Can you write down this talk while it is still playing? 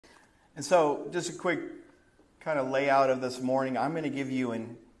And so just a quick kind of layout of this morning. I'm going to give you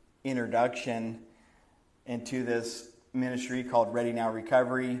an introduction into this ministry called Ready Now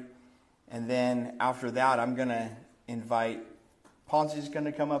Recovery. And then after that, I'm going to invite Ponzi's going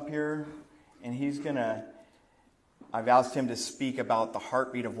to come up here, and I've asked him to speak about the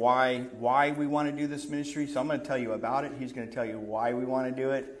heartbeat of why we want to do this ministry. So I'm going to tell you about it. He's going to tell you why we want to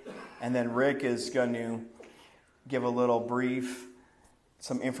do it. And then Rick is going to give a little brief,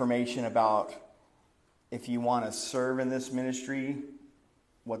 some information about if you want to serve in this ministry,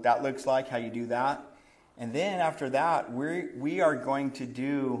 what that looks like, how you do that. And then after that, we are going to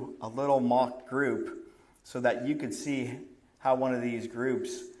do a little mock group so that you could see how one of these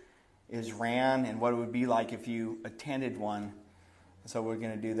groups is ran and what it would be like if you attended one. So we're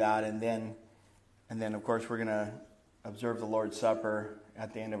going to do that, and then of course we're going to observe the Lord's Supper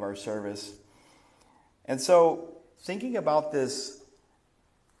at the end of our service. And so thinking about this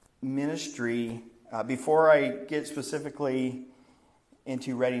ministry, before I get specifically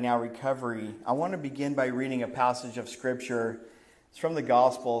into Ready Now Recovery, I want to begin by reading a passage of Scripture. It's from the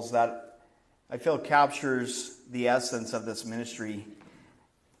Gospels that I feel captures the essence of this ministry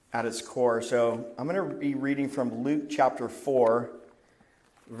at its core. So I'm going to be reading from Luke chapter 4,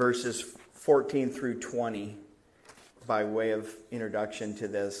 verses 14 through 20, by way of introduction to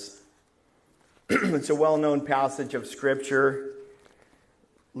this. It's a well-known passage of Scripture,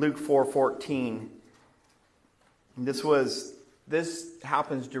 Luke 4:14. This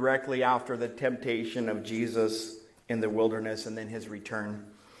happens directly after the temptation of Jesus in the wilderness and then his return.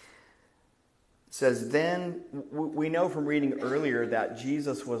 It says, then we know from reading earlier that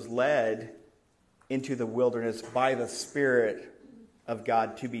Jesus was led into the wilderness by the Spirit of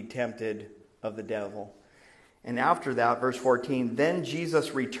God to be tempted of the devil. And after that, verse 14, then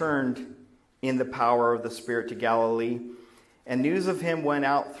Jesus returned in the power of the Spirit to Galilee, and news of him went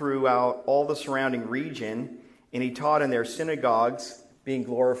out throughout all the surrounding region, and he taught in their synagogues, being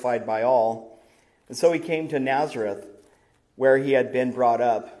glorified by all. And so he came to Nazareth, where he had been brought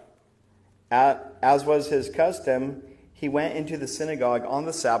up. As was his custom, he went into the synagogue on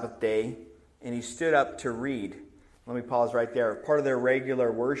the Sabbath day, and he stood up to read. Let me pause right there. Part of their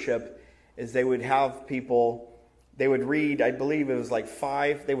regular worship is they would have people, they would read, I believe it was like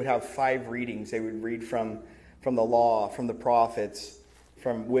they would have 5 readings. They would read from the law, from the prophets,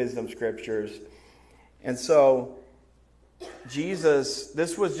 from wisdom scriptures. And so Jesus,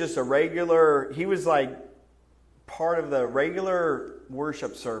 this was just he was like part of the regular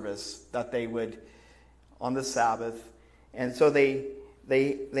worship service that they would on the Sabbath. And so they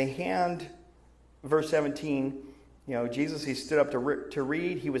hand, verse 17, Jesus, he stood up to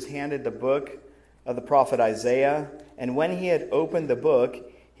read. He was handed the book of the prophet Isaiah. And when he had opened the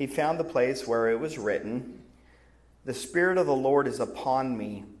book, he found the place where it was written, "The Spirit of the Lord is upon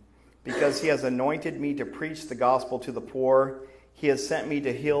me, because he has anointed me to preach the gospel to the poor. He has sent me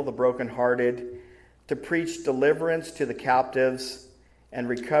to heal the brokenhearted, to preach deliverance to the captives and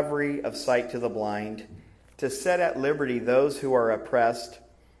recovery of sight to the blind, to set at liberty those who are oppressed,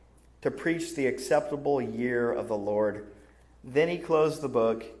 to preach the acceptable year of the Lord." Then he closed the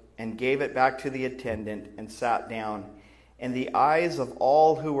book and gave it back to the attendant and sat down. And the eyes of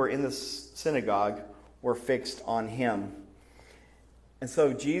all who were in the synagogue were fixed on him. And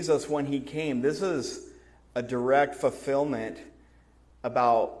so Jesus, when he came, this is a direct fulfillment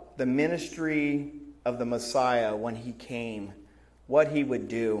about the ministry of the Messiah when he came, what he would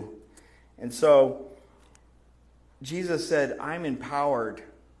do. And so Jesus said, I'm empowered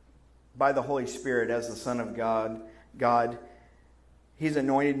by the Holy Spirit as the Son of God. He's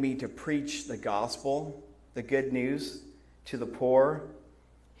anointed me to preach the gospel, the good news to the poor.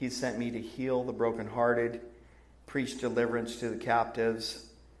 He sent me to heal the brokenhearted, preach deliverance to the captives,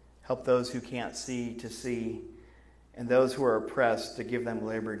 help those who can't see to see, and those who are oppressed to give them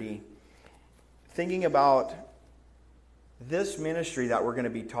liberty. Thinking about this ministry that we're going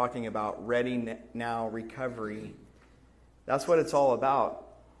to be talking about, Ready Now Recovery, that's what it's all about.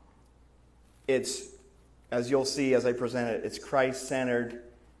 It's, as you'll see as I present it, it's Christ-centered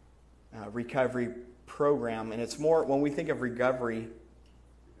recovery program. And it's more, when we think of recovery,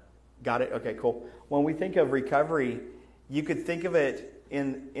 got it? Okay, cool. When we think of recovery, you could think of it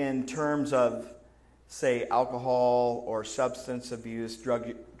in terms of, say, alcohol or substance abuse,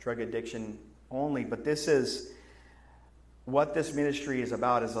 drug addiction only. But this is, what this ministry is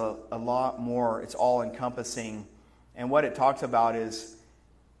about is a lot more. It's all-encompassing. And what it talks about is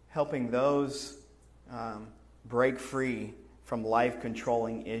helping those break free from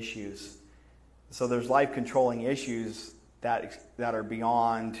life-controlling issues. So there's life-controlling issues that are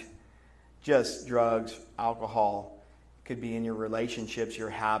beyond just drugs, alcohol. Could be in your relationships, your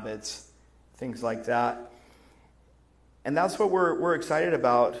habits, things like that. And that's what we're excited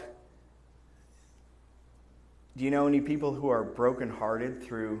about. Do you know any people who are brokenhearted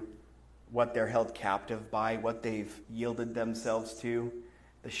through what they're held captive by, what they've yielded themselves to,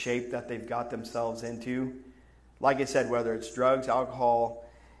 the shape that they've got themselves into? Like I said, whether it's drugs, alcohol,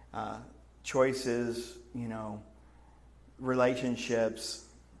 choices, relationships,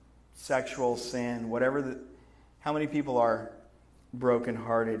 sexual sin, whatever. How many people are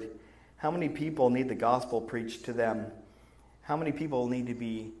brokenhearted? How many people need the gospel preached to them? How many people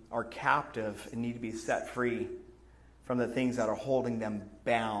are captive and need to be set free from the things that are holding them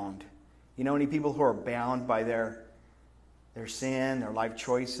bound? You know any people who are bound by their sin, their life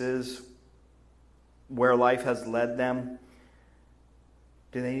choices, where life has led them?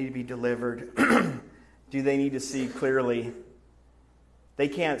 Do they need to be delivered? Do they need to see clearly? They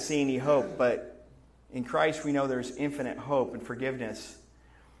can't see any hope, but in Christ we know there's infinite hope and forgiveness.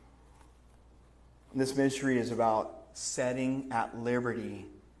 And this ministry is about setting at liberty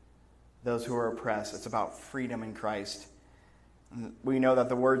those who are oppressed. It's about freedom in Christ. We know that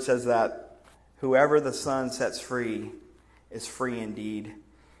the Word says that whoever the Son sets free is free indeed.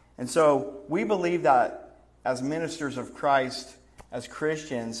 And so we believe that as ministers of Christ, as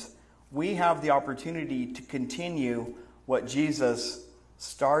Christians, we have the opportunity to continue what Jesus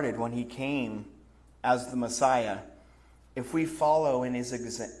started when he came as the Messiah. If we follow in his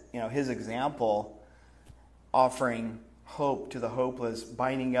example, offering hope to the hopeless,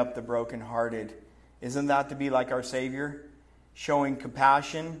 binding up the brokenhearted, isn't that to be like our Savior? Showing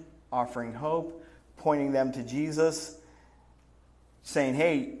compassion, offering hope, pointing them to Jesus, saying,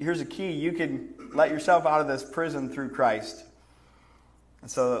 hey, here's a key. You can let yourself out of this prison through Christ. And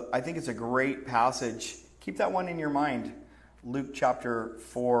so I think it's a great passage. Keep that one in your mind. Luke chapter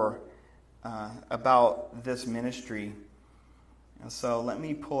 4, about this ministry. And so let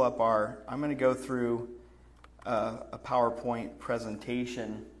me pull up I'm going to go through a PowerPoint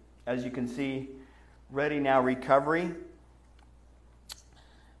presentation. As you can see, Ready Now Recovery.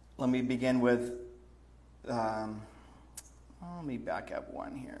 Let me begin with, let me back up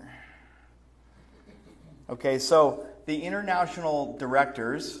one here. Okay, so the international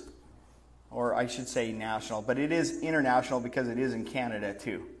directors, or I should say national, but it is international because it is in Canada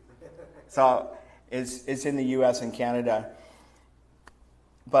too. So it's in the U.S. and Canada.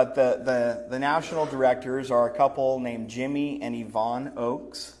 But the national directors are a couple named Jimmy and Yvonne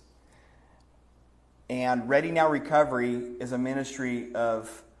Oakes. And Ready Now Recovery is a ministry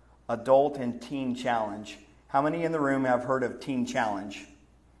of Adult and Teen Challenge. How many in the room have heard of Teen Challenge?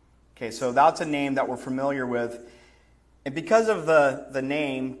 Okay, so that's a name that we're familiar with. And because of the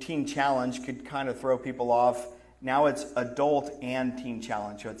name, Teen Challenge could kind of throw people off. Now it's Adult and Teen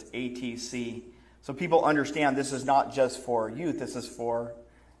Challenge, so it's ATC. So people understand this is not just for youth, this is for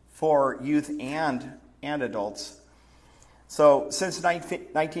youth and adults. So since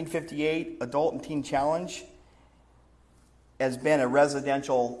 1958, Adult and Teen Challenge has been a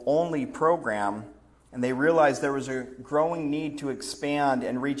residential-only program, and they realized there was a growing need to expand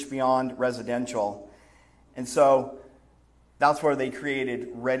and reach beyond residential. And so that's where they created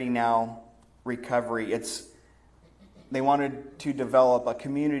Ready Now Recovery. They wanted to develop a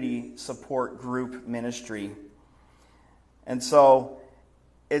community support group ministry. And so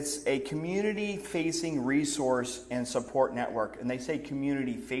it's a community-facing resource and support network. And they say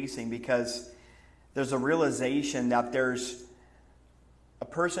community-facing because there's a realization that a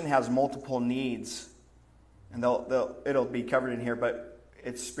person has multiple needs. And it'll be covered in here, but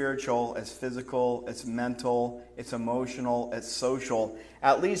it's spiritual, it's physical, it's mental, it's emotional, it's social.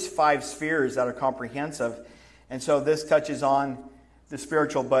 At least 5 spheres that are comprehensive. And so this touches on the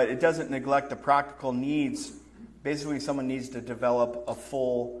spiritual, but it doesn't neglect the practical needs. Basically, someone needs to develop a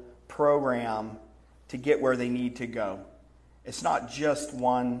full program to get where they need to go. It's not just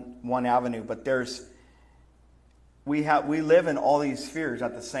one avenue, but we live in all these spheres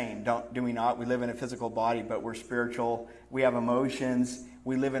at the same, do we not? We live in a physical body, but we're spiritual. We have emotions.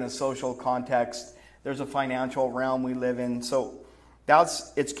 We live in a social context. There's a financial realm we live in. So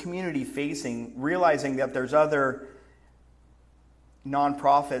it's community facing, realizing that there's other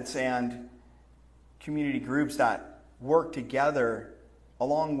nonprofits and community groups that work together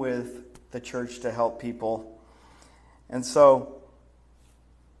along with the church to help people. And so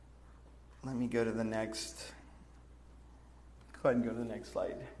let me go to the next. Go ahead and go to the next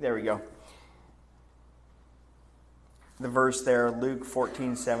slide. There we go. The verse there, Luke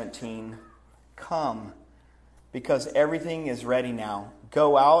 14:17. Come, because everything is ready now.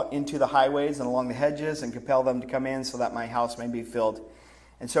 Go out into the highways and along the hedges and compel them to come in so that my house may be filled.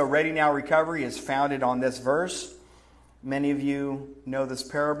 And so Ready Now Recovery is founded on this verse. Many of you know this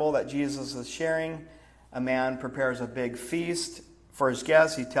parable that Jesus is sharing. A man prepares a big feast for his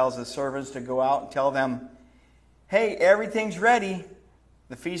guests. He tells his servants to go out and tell them, hey, everything's ready.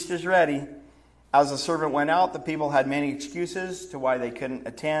 The feast is ready. As the servant went out, the people had many excuses to why they couldn't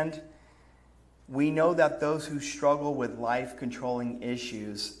attend. We know that those who struggle with life-controlling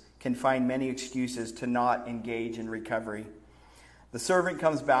issues can find many excuses to not engage in recovery. The servant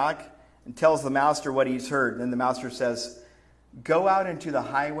comes back and tells the master what he's heard. Then the master says, go out into the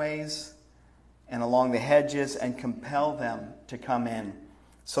highways and along the hedges and compel them to come in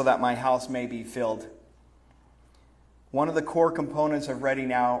so that my house may be filled. One of the core components of Ready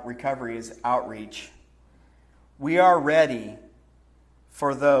Now recovery is outreach. We are ready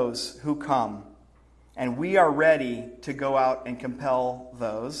for those who come, and we are ready to go out and compel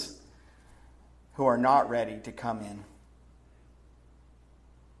those who are not ready to come in.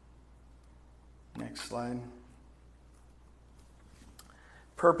 Next slide.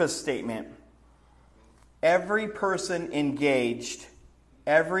 Purpose statement. Every person engaged,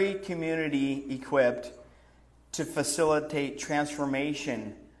 every community equipped to facilitate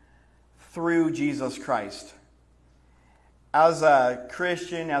transformation through Jesus Christ. As a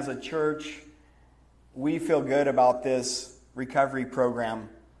Christian, as a church, we feel good about this recovery program,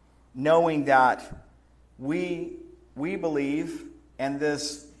 knowing that we believe, and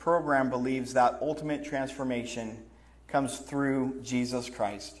this program believes, that ultimate transformation comes through Jesus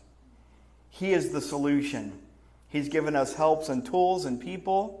Christ. He is the solution. He's given us helps and tools and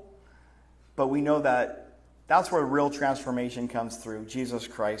people, but we know that that's where real transformation comes through, Jesus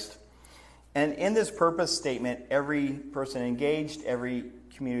Christ. And in this purpose statement, every person engaged, every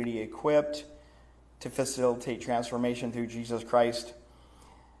community equipped to facilitate transformation through Jesus Christ.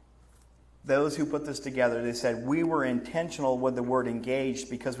 Those who put this together, they said, we were intentional with the word engaged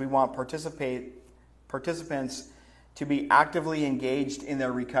because we want participants to be actively engaged in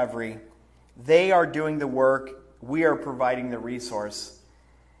their recovery. They are doing the work. We are providing the resource.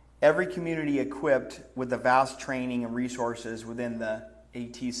 Every community equipped with the vast training and resources within the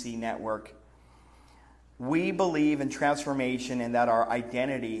ATC network. We believe in transformation and that our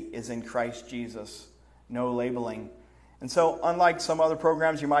identity is in Christ Jesus. No labeling. And so, unlike some other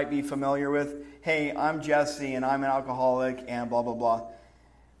programs you might be familiar with, hey, I'm Jesse and I'm an alcoholic and blah, blah, blah.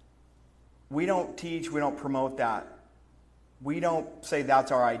 We don't teach, we don't promote that. We don't say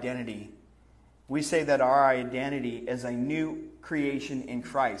that's our identity. We say that our identity is a new creation in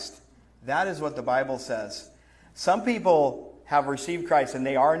Christ. That is what the Bible says. Some people have received Christ and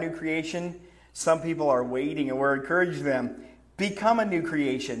they are a new creation. Some people are waiting, and we're encouraging them. Become a new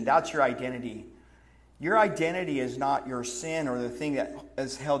creation. That's your identity. Your identity is not your sin or the thing that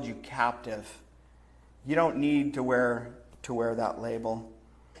has held you captive. You don't need to wear that label.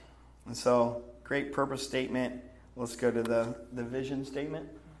 And so, great purpose statement. Let's go to the vision statement.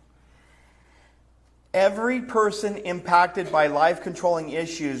 Every person impacted by life-controlling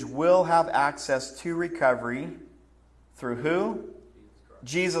issues will have access to recovery through who?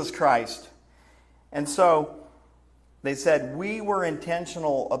 Jesus Christ. And so they said, we were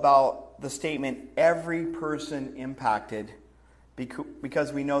intentional about the statement, every person impacted,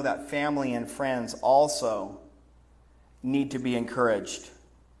 because we know that family and friends also need to be encouraged,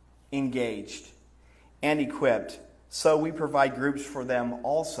 engaged, and equipped. So we provide groups for them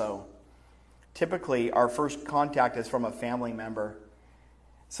also. Typically, our first contact is from a family member.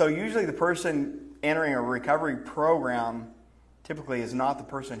 So usually the person entering a recovery program typically is not the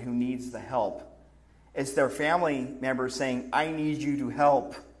person who needs the help. It's their family member saying, I need you to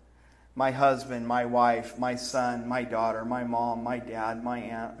help my husband, my wife, my son, my daughter, my mom, my dad, my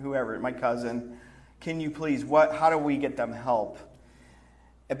aunt, whoever, my cousin. Can you please, how do we get them help?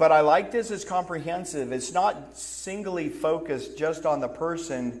 But I like this as comprehensive. It's not singly focused just on the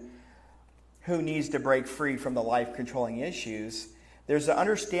person who needs to break free from the life-controlling issues. There's an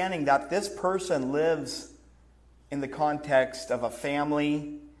understanding that this person lives in the context of a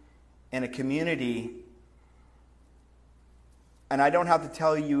family and a community. And I don't have to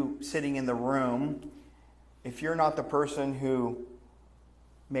tell you sitting in the room, if you're not the person who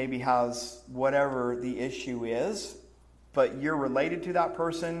maybe has whatever the issue is, but you're related to that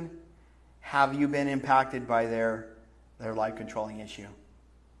person, have you been impacted by their life-controlling issue?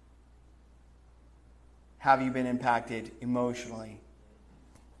 Have you been impacted emotionally,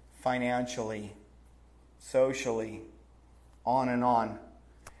 financially, socially, on and on?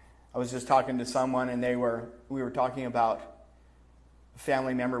 I was just talking to someone and we were talking about a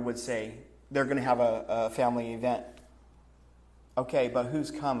family member would say, they're going to have a family event. Okay, but who's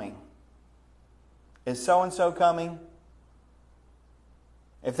coming? Is so-and-so coming?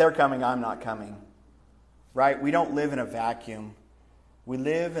 If they're coming, I'm not coming. right? We don't live in a vacuum. We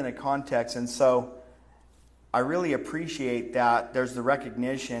live in a context, and so I really appreciate that there's the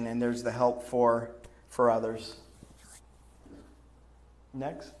recognition and there's the help for others.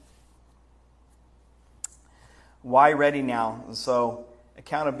 Next. Why ready now? So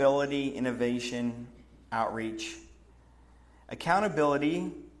accountability, innovation, outreach.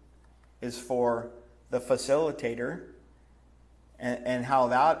 Accountability is for the facilitator, and how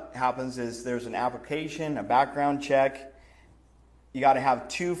that happens is there's an application, a background check. You got to have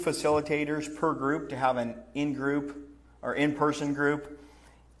 2 facilitators per group to have an in-group or in-person group.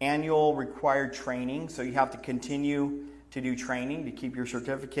 Annual required training, so you have to continue to do training to keep your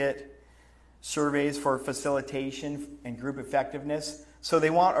certificate. Surveys for facilitation and group effectiveness. So they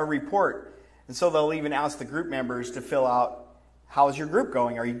want a report. And so they'll even ask the group members to fill out, how's your group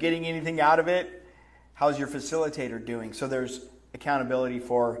going? Are you getting anything out of it? How's your facilitator doing? So there's accountability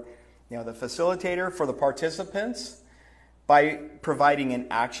for the facilitator, for the participants, by providing an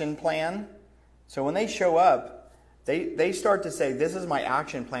action plan. So when they show up, they start to say, this is my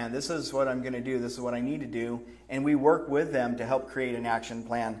action plan. This is what I'm going to do. This is what I need to do. And we work with them to help create an action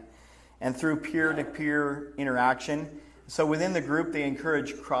plan. And through peer-to-peer interaction. So within the group, they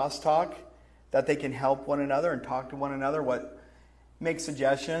encourage crosstalk, that they can help one another and talk to one another, make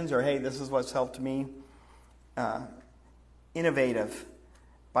suggestions, or hey, this is what's helped me. Innovative,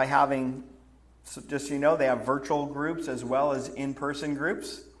 by having, so just so you know, they have virtual groups as well as in-person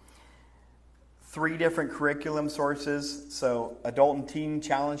groups. 3 different curriculum sources, so adult and teen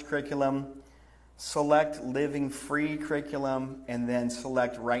challenge curriculum, select living free curriculum, and then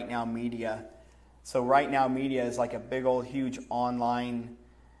select Right Now Media. So Right Now Media is like a big old huge online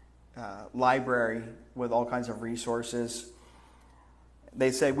library with all kinds of resources.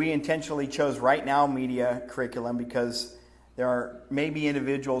 They say we intentionally chose Right Now Media curriculum because there are maybe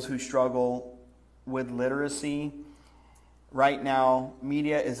individuals who struggle with literacy. Right Now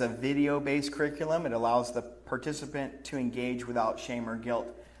Media is a video-based curriculum. It allows the participant to engage without shame or guilt.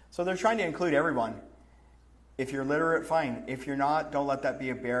 So they're trying to include everyone. If you're literate, fine. If you're not, don't let that be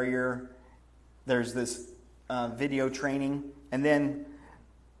a barrier. There's this video training. And then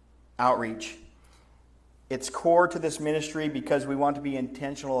outreach. It's core to this ministry because we want to be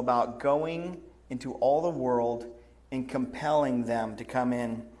intentional about going into all the world and compelling them to come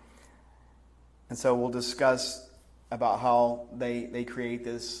in. And so we'll discuss about how they create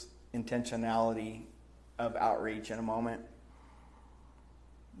this intentionality of outreach in a moment.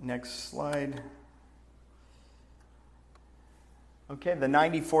 Next slide. Okay, the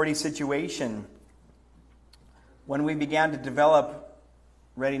 90-40 situation. When we began to develop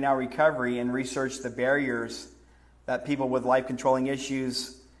Ready Now Recovery and research the barriers that people with life-controlling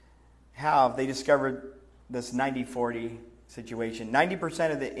issues have, they discovered this 90-40 situation.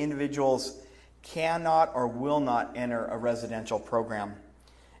 90% of the individuals cannot or will not enter a residential program.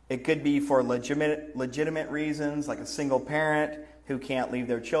 It could be for legitimate reasons, like a single parent who can't leave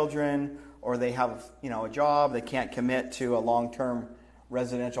their children, or they have a job, they can't commit to a long-term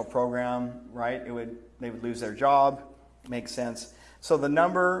residential program, right? They would lose their job. Makes sense. So the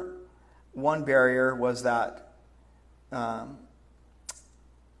number one barrier was that 40%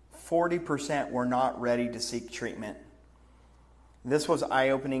 were not ready to seek treatment. This was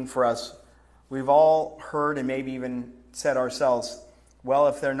eye-opening for us. We've all heard and maybe even said ourselves, well,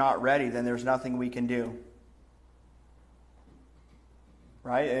 if they're not ready, then there's nothing we can do.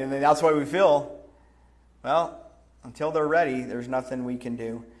 Right? And that's why we feel, well, until they're ready, there's nothing we can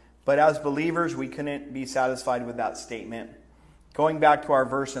do. But as believers, we couldn't be satisfied with that statement. Going back to our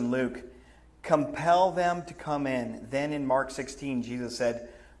verse in Luke, compel them to come in. Then in Mark 16, Jesus said,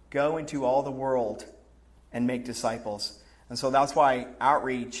 go into all the world and make disciples. And so that's why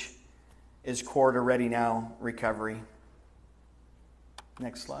outreach is core to Ready Now Recovery.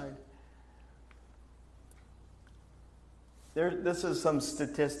 Next slide. This is some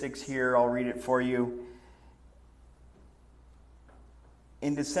statistics here. I'll read it for you.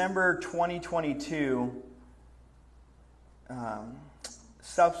 In December 2022,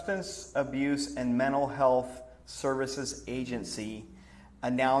 Substance Abuse and Mental Health Services Agency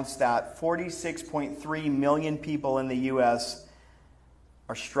announced that 46.3 million people in the U.S.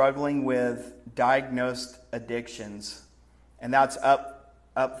 are struggling with diagnosed addictions. And that's up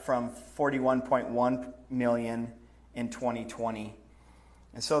from 41.1 million in 2020.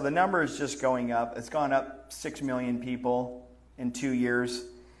 And so the number is just going up. It's gone up 6 million people in 2 years.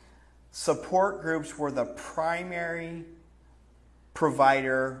 Support groups were the primary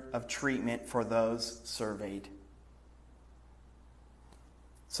provider of treatment for those surveyed.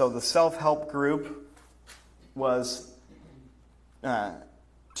 So the self-help group was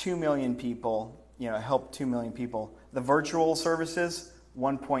 2 million people help 2 million people. The virtual services,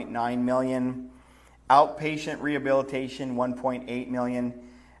 1.9 million. Outpatient rehabilitation, 1.8 million.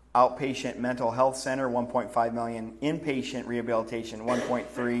 Outpatient mental health center, 1.5 million. Inpatient rehabilitation,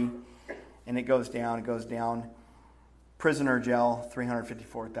 1.3. And it goes down. Prisoner jail,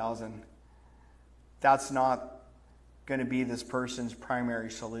 354,000. That's not going to be this person's primary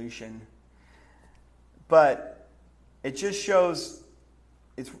solution. But it just shows,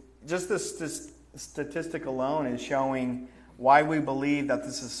 it's just this statistic alone is showing why we believe that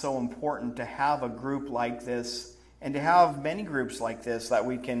this is so important to have a group like this and to have many groups like this that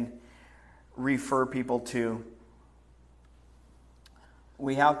we can refer people to.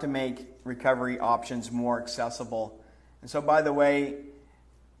 We have to make recovery options more accessible. And so, by the way,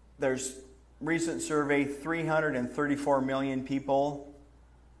 there's recent survey, 334 million people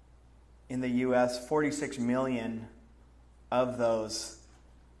in the U.S., 46 million of those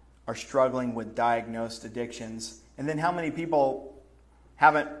are struggling with diagnosed addictions. And then how many people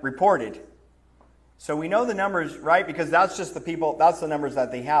haven't reported? So we know the numbers, right? Because that's just the people, that's the numbers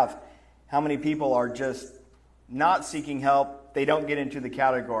that they have. How many people are just not seeking help? They don't get into the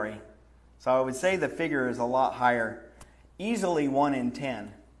category. So I would say the figure is a lot higher. Easily 1 in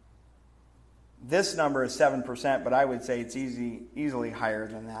 10. This number is 7%, but I would say it's easily higher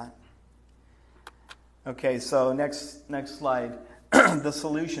than that. Okay, so next slide. The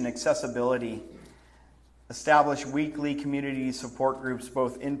solution, accessibility. Establish weekly community support groups,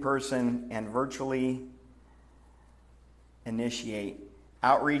 both in person and virtually. Initiate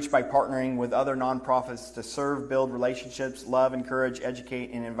outreach by partnering with other nonprofits to serve, build relationships, love, encourage,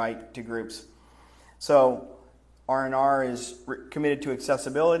 educate, and invite to groups. So R&R is committed to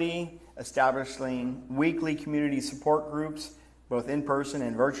accessibility, establishing weekly community support groups, both in person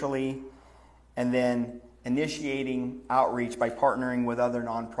and virtually, and then initiating outreach by partnering with other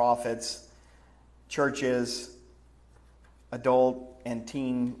nonprofits, churches, adult and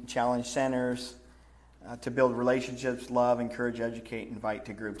teen challenge centers, to build relationships, love, encourage, educate, invite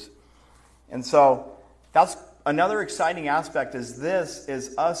to groups. And so that's another exciting aspect is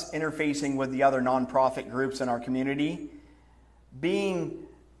us interfacing with the other nonprofit groups in our community.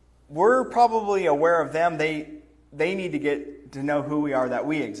 We're probably aware of them. They need to get to know who we are, that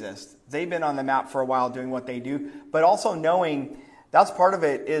we exist. They've been on the map for a while doing what they do, but also knowing that's part of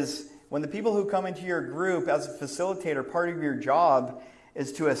it is when the people who come into your group as a facilitator, part of your job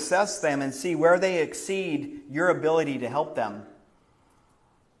is to assess them and see where they exceed your ability to help them.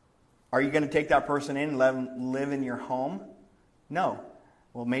 Are you going to take that person in and let them live in your home? No.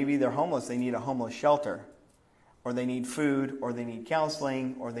 Well, maybe they're homeless. They need a homeless shelter. Or they need food, or they need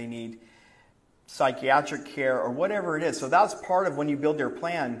counseling, or they need psychiatric care, or whatever it is. So that's part of when you build your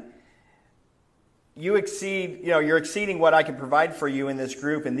plan. You're exceeding what I can provide for you in this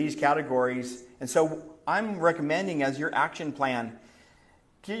group in these categories. And so I'm recommending as your action plan,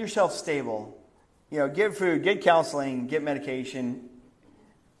 get yourself stable. Get food, get counseling, get medication.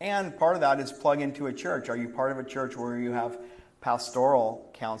 And part of that is plug into a church. Are you part of a church where you have pastoral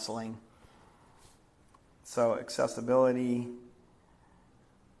counseling? So accessibility.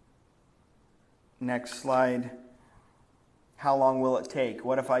 Next slide. How long will it take?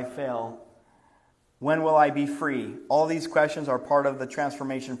 What if I fail? When will I be free? All these questions are part of the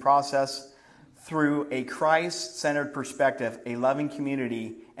transformation process. Through a Christ-centered perspective, a loving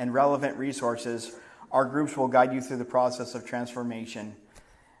community, and relevant resources, our groups will guide you through the process of transformation.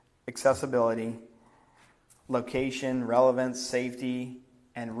 Accessibility, location, relevance, safety,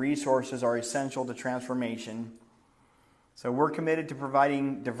 and resources are essential to transformation. So we're committed to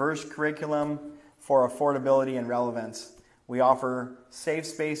providing diverse curriculum for affordability and relevance. We offer safe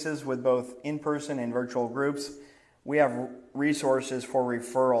spaces with both in-person and virtual groups. We have resources for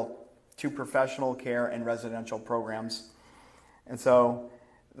referral to professional care and residential programs. And so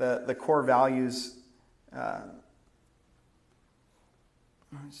the core values, let's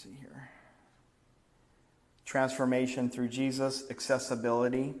see here. Transformation through Jesus,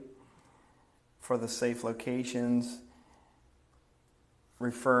 accessibility for the safe locations,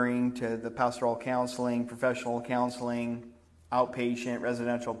 referring to the pastoral counseling, professional counseling, outpatient,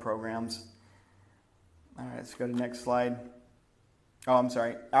 residential programs. All right, let's go to the next slide.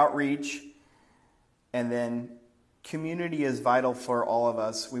 Outreach, and then community is vital for all of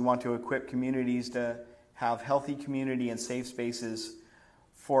us. We want to equip communities to have healthy community and safe spaces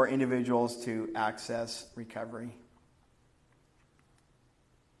for individuals to access recovery.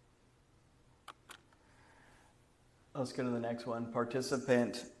 Let's go to the next one,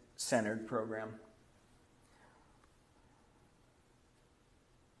 participant-centered program.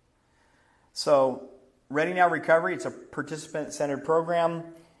 So, Ready Now Recovery, it's a participant-centered program.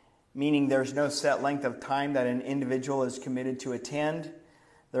 meaning there's no set length of time that an individual is committed to attend.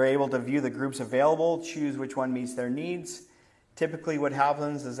 They're able to view the groups available, choose which one meets their needs. Typically what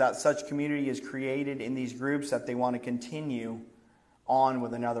happens is that such community is created in these groups that they want to continue on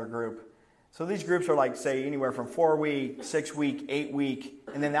with another group. So these groups are like, say, anywhere from 4-week, 6-week, 8-week,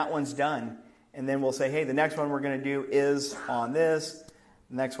 and then that one's done. And then we'll say, hey, the next one we're going to do is on this,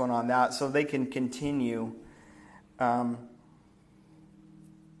 the next one on that, so they can continue. Of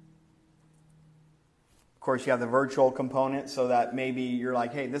course, you have the virtual component, so that maybe you're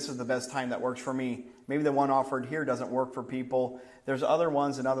like, hey, this is the best time that works for me. Maybe the one offered here doesn't work for people. There's other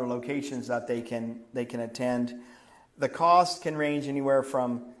ones in other locations that they can attend. The cost can range anywhere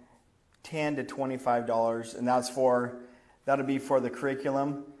from $10 to $25, and that'll be for the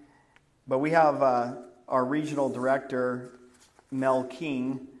curriculum. But we have our regional director, Mel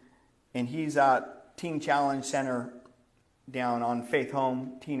King, and he's at Teen Challenge Center down on Faith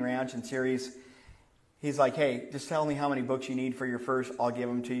Home Teen Ranch and Series. He's like, hey, just tell me how many books you need for your first. I'll give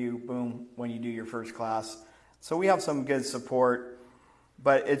them to you, boom, when you do your first class. So we have some good support,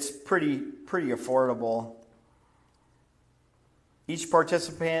 but it's pretty affordable. Each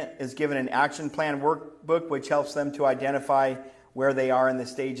participant is given an action plan workbook, which helps them to identify where they are in the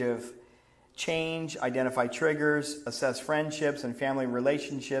stage of change, identify triggers, assess friendships and family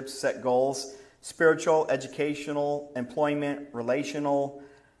relationships, set goals, spiritual, educational, employment, relational.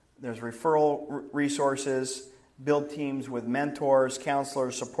 There's referral resources, build teams with mentors,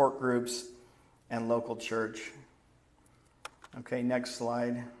 counselors, support groups, and local church. Okay, next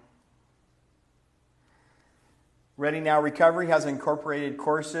slide. Ready Now Recovery has incorporated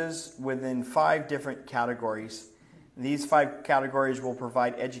courses within 5 different categories. These 5 categories will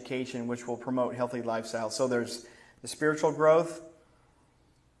provide education which will promote healthy lifestyle. So there's the spiritual growth,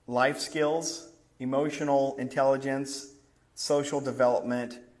 life skills, emotional intelligence, social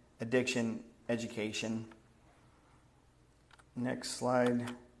development, addiction education. Next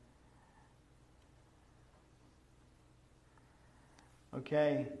slide.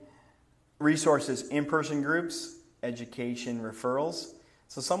 Okay. Resources, in-person groups, education referrals.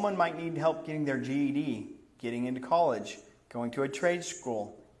 So someone might need help getting their GED, getting into college, going to a trade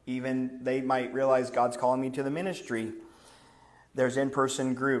school. Even they might realize God's calling me to the ministry. There's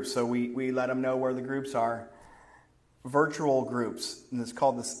in-person groups, so we let them know where the groups are. Virtual groups, and it's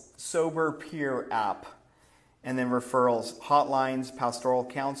called the Sober Peer app. And then referrals, hotlines, pastoral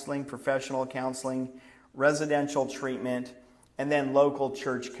counseling, professional counseling, residential treatment, and then local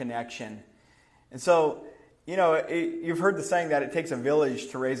church connection. And so, you've heard the saying that it takes a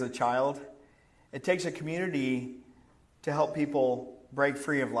village to raise a child. It takes a community to help people break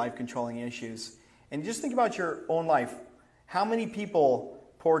free of life-controlling issues. And just think about your own life. How many people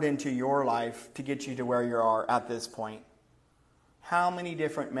poured into your life to get you to where you are at this point? How many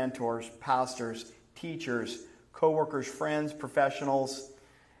different mentors, pastors, teachers, co-workers, friends, professionals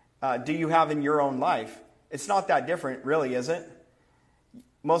do you have in your own life? It's not that different, really, is it?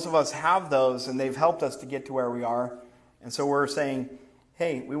 Most of us have those, and they've helped us to get to where we are. And so we're saying,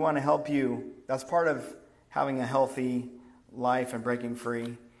 hey, we want to help you. That's part of having a healthy life and breaking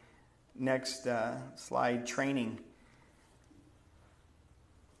free. Next slide, training.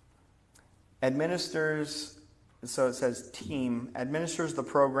 Administers, so it says team, administers the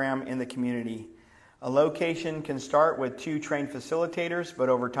program in the community. A location can start with 2 trained facilitators, but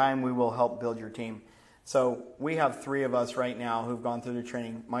over time we will help build your team. So we have 3 of us right now who've gone through the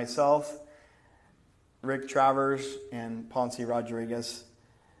training. Myself, Rick Travers, and Ponce Rodriguez.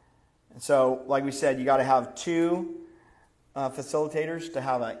 And so, like we said, you got to have 2 facilitators to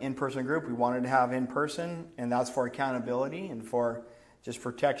have an in-person group. We wanted to have in-person, and that's for accountability and for just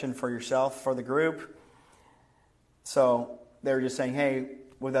protection for yourself, for the group. So they were just saying, hey,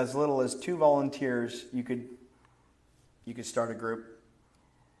 with as little as 2 volunteers, you could start a group.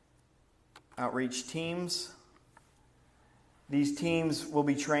 Outreach teams. These teams will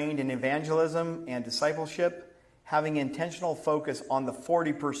be trained in evangelism and discipleship, having intentional focus on the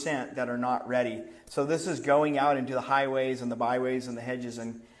 40% that are not ready. So this is going out into the highways and the byways and the hedges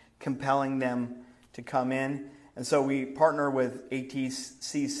and compelling them to come in. And so we partner with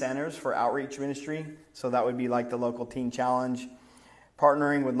ATC centers for outreach ministry. So that would be like the local Teen Challenge.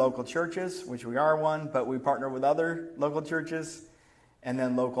 Partnering with local churches, which we are one, but we partner with other local churches, and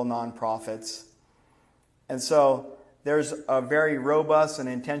then local nonprofits. And so there's a very robust and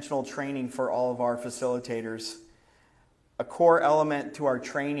intentional training for all of our facilitators. A core element to our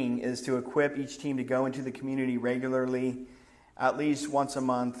training is to equip each team to go into the community regularly, at least once a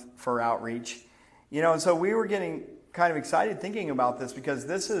month for outreach. And so we were getting kind of excited thinking about this because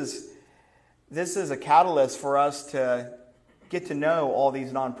this is a catalyst for us to get to know all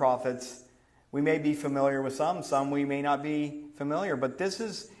these nonprofits. We may be familiar with some we may not be familiar, but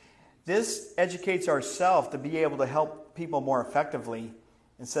this educates ourselves to be able to help people more effectively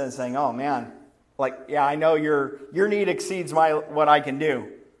instead of saying, oh man, like, yeah, I know your need exceeds what I can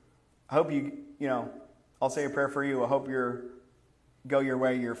do. I hope I'll say a prayer for you. I hope go your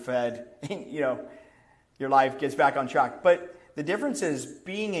way, you're fed, your life gets back on track. But the difference is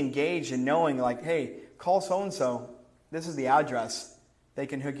being engaged and knowing, like, hey, call so-and-so. This is the address. They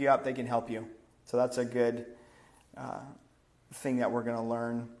can hook you up. They can help you. So that's a good thing that we're going to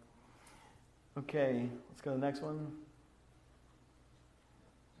learn. Okay, let's go to the next one.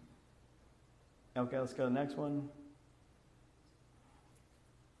 Okay, let's go to the next one.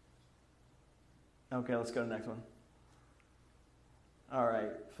 Okay, let's go to the next one. All right,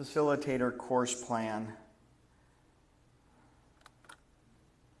 facilitator course plan.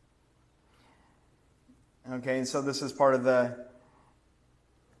 Okay, and so this is part of the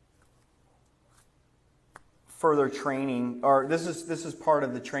further training, or this is part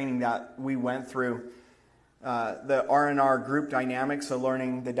of the training that we went through. The R&R group dynamics, so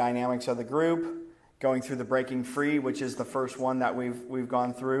learning the dynamics of the group, going through the breaking free, which is the first one that we've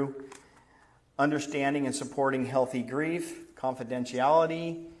gone through. Understanding and supporting healthy grief,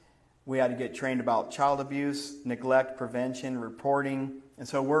 confidentiality. We had to get trained about child abuse, neglect, prevention, reporting. And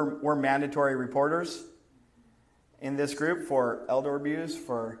so we're mandatory reporters in this group for elder abuse,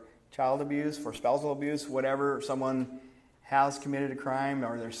 for child abuse, for spousal abuse, whatever. Someone has committed a crime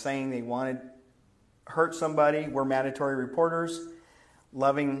or they're saying they want to hurt somebody, we're mandatory reporters.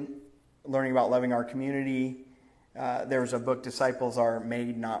 Learning about loving our community. There's a book, Disciples Are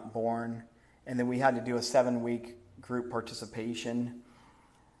Made, Not Born. And then we had to do a 7-week group participation.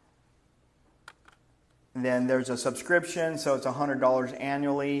 And then there's a subscription, so it's $100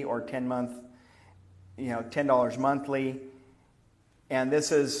 annually or $10 monthly. And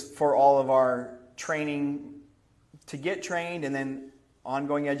this is for all of our training to get trained, and then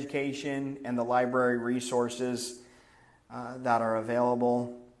ongoing education and the library resources that are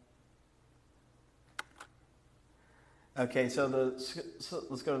available. Okay, so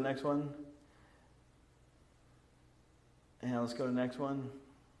let's go to the next one. And let's go to the next one.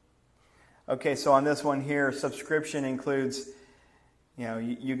 Okay, so on this one here, subscription includes,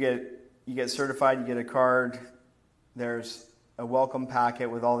 you get certified, you get a card. There's a welcome packet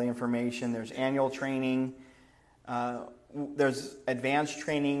with all the information. There's annual training. There's advanced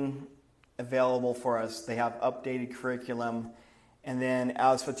training available for us. They have updated curriculum. And then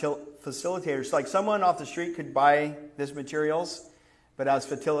as facilitators, like someone off the street could buy these materials, but as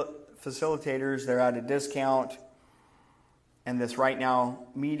facilitators, they're at a discount. And this Right Now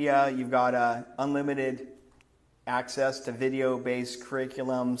media, you've got unlimited access to video-based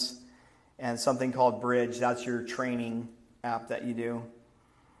curriculums and something called Bridge. That's your training app that you do.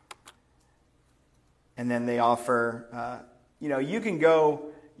 And then they offer, you can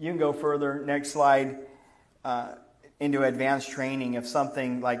go further. Next slide, into advanced training. If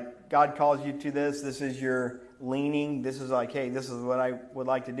something like God calls you to this is your leaning. This is like, hey, this is what I would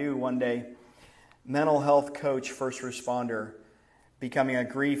like to do one day. Mental health coach, first responder, becoming a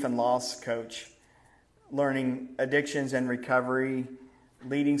grief and loss coach, learning addictions and recovery,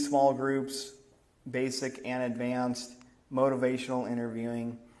 leading small groups, basic and advanced, motivational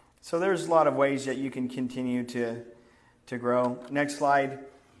interviewing. So there's a lot of ways that you can continue to grow. Next slide.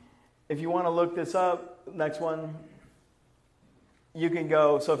 If you want to look this up, next one, you can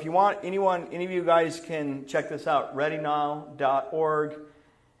go. So if you want, any of you guys can check this out, readynow.org.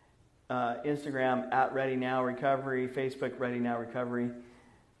 Instagram at Ready Now Recovery, Facebook Ready Now Recovery.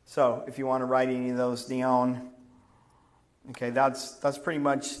 So if you want to write any of those down, okay, that's pretty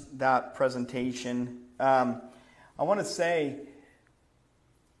much that presentation. I want to say,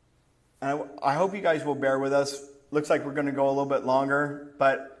 I hope you guys will bear with us. Looks like we're going to go a little bit longer,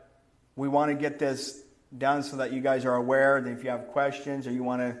 but we want to get this done so that you guys are aware that if you have questions or you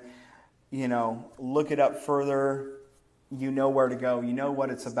want to, look it up further, you know where to go. You know what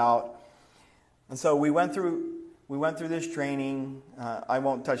it's about. And so we went through this training. I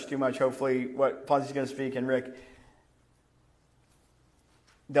won't touch too much. Hopefully, what Fonzie's going to speak and Rick,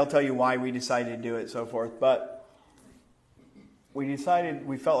 they'll tell you why we decided to do it, so forth. But we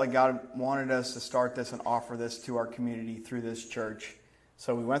felt like God wanted us to start this and offer this to our community through this church.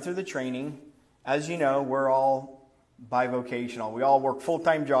 So we went through the training. As you know, we're all bivocational. We all work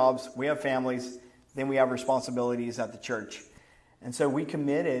full-time jobs. We have families. Then we have responsibilities at the church. And so we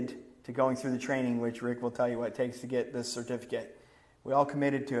committed to going through the training, which Rick will tell you what it takes to get this certificate. We all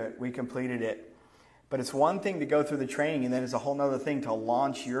committed to it. We completed it. But it's one thing to go through the training, and then it's a whole other thing to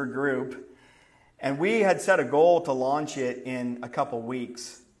launch your group And we had set a goal to launch it in a couple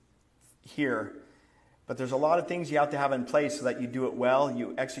weeks here. But there's a lot of things you have to have in place so that you do it well,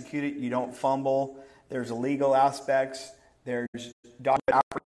 you execute it, you don't fumble. There's legal aspects. There's document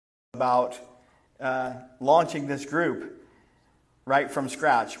about launching this group right from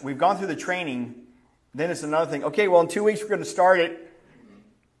scratch. We've gone through the training. Then it's another thing. Okay, well, in 2 weeks we're going to start it.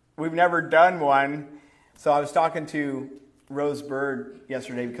 We've never done one. So I was talking to Rose Bird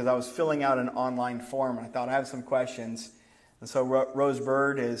yesterday because I was filling out an online form. And I thought I have some questions. And so Rose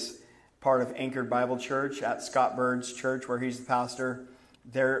Bird is part of Anchored Bible Church at Scott Bird's church where he's the pastor.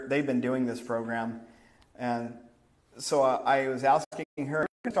 They've been doing this program. And so I was asking her,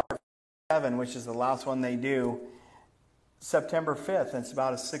 start 7, which is the last one they do, September 5th. And it's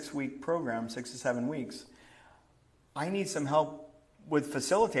about a 6-week program, 6 to 7 weeks. I need some help with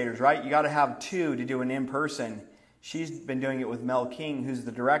facilitators, right? You got to have 2 to do an in-person. She's been doing it with Mel King, who's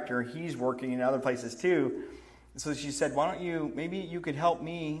the director. He's working in other places too. So she said, why don't you, maybe you could help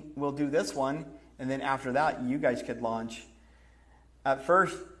me. We'll do this one. And then after that, you guys could launch. At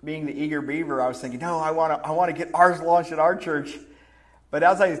first, being the eager beaver, I was thinking, no, I want to get ours launched at our church. But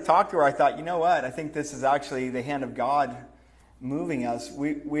as I talked to her, I thought, you know what? I think this is actually the hand of God moving us.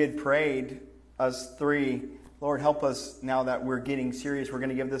 We had prayed, us 3, Lord, help us now that we're getting serious. We're going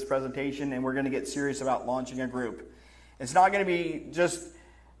to give this presentation, and we're going to get serious about launching a group. It's not going to be just,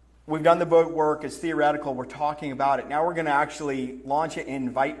 we've done the book work, it's theoretical, we're talking about it. Now we're going to actually launch it and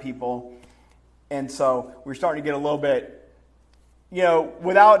invite people. And so we're starting to get a little bit,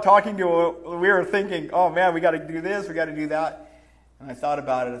 without talking to, we were thinking, oh man, we got to do this, we got to do that. And I thought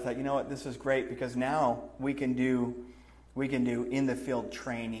about it. I thought, you know what, this is great because now we can do in the field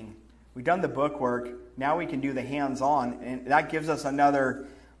training. We've done the book work. Now we can do the hands-on, and that gives us another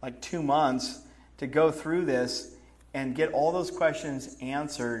 2 months to go through this and get all those questions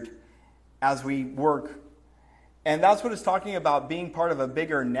answered as we work. And that's what it's talking about, being part of a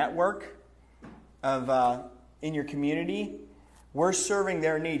bigger network of in your community. We're serving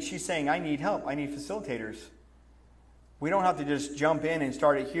their needs. She's saying, I need help. I need facilitators. We don't have to just jump in and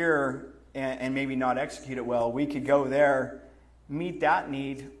start it here and maybe not execute it well. We could go there, meet that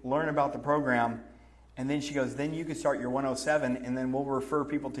need, learn about the program, and then she goes, then you can start your 107, and then we'll refer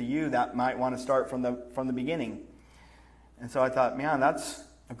people to you that might want to start from the beginning. And so I thought, man, that's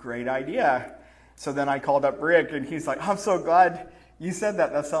a great idea. So then I called up Rick, and he's like, I'm so glad you said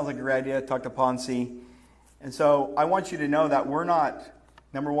that. That sounds like a great idea. Talk to Ponce. And so I want you to know that we're not,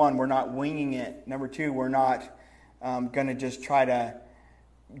 number one, we're not winging it. Number 2, we're not going to just try to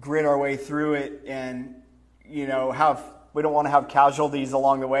grit our way through it and, we don't want to have casualties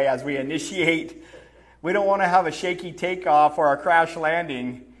along the way as we initiate. We don't want to have a shaky takeoff or a crash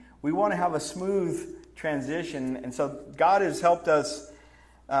landing. We want to have a smooth transition. And so God has helped us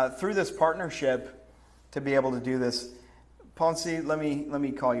through this partnership to be able to do this. Ponce, let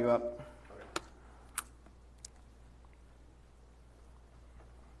me call you up.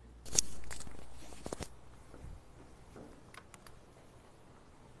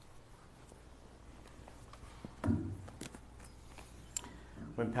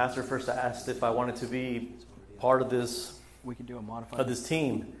 When Pastor first asked if I wanted to be part of this, we could do a modified of this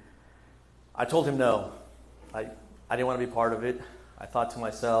team, I told him no. I didn't want to be part of it. I thought to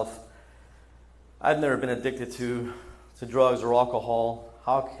myself, I've never been addicted to drugs or alcohol.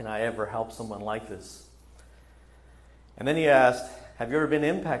 How can I ever help someone like this? And then he asked, have you ever been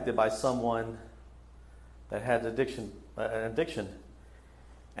impacted by someone that had an addiction?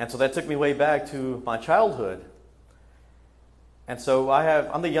 And so that took me way back to my childhood. And so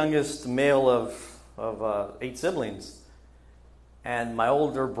I'm the youngest male of 8 siblings. And my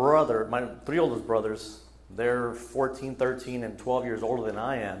 3 oldest brothers, they're 14, 13, and 12 years older than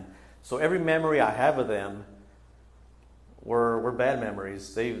I am. So every memory I have of them were bad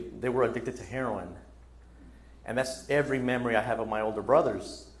memories. They were addicted to heroin. And that's every memory I have of my older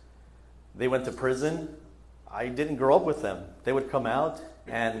brothers. They went to prison. I didn't grow up with them. They would come out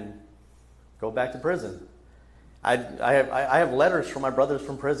and go back to prison. I have letters from my brothers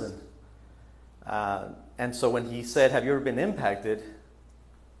from prison. And so when he said, have you ever been impacted?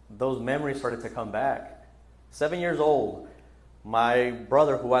 Those memories started to come back. 7 years old, my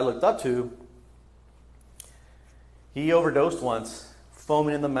brother, who I looked up to, he overdosed once,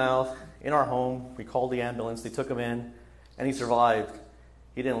 foaming in the mouth, in our home. We called the ambulance. They took him in, and he survived.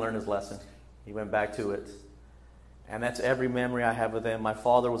 He didn't learn his lesson. He went back to it. And that's every memory I have of them. My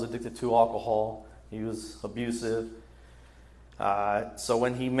father was addicted to alcohol. He was abusive. So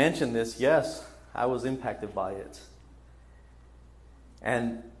when he mentioned this, yes, I was impacted by it.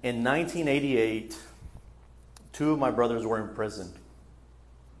 And in 1988, 2 of my brothers were in prison.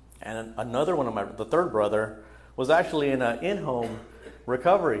 And another one of the third brother, was actually in an in-home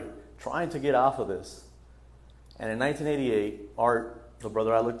recovery, trying to get off of this. And in 1988, Art, the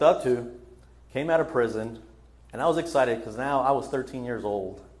brother I looked up to, came out of prison, and I was excited because now I was 13 years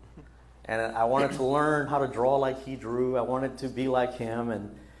old. And I wanted to learn how to draw like he drew. I wanted to be like him.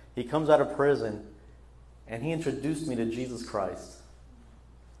 And he comes out of prison, and he introduced me to Jesus Christ.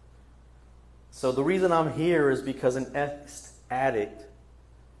 So the reason I'm here is because an ex-addict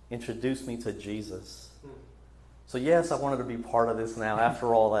introduced me to Jesus. So yes, I wanted to be part of this now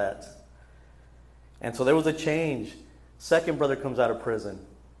after all that. And so there was a change. Second brother comes out of prison.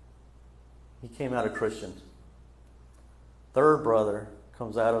 He came out a Christian. Third brother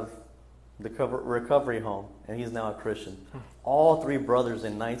comes out of the recovery home, and he's now a Christian. All three brothers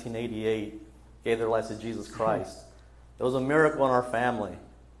in 1988 gave their lives to Jesus Christ. It was a miracle in our family.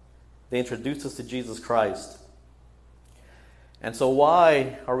 They introduced us to Jesus Christ. And so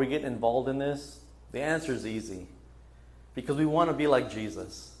why are we getting involved in this? The answer is easy. Because we want to be like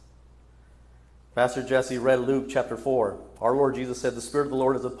Jesus. Pastor Jesse read Luke chapter 4. Our Lord Jesus said, "The Spirit of the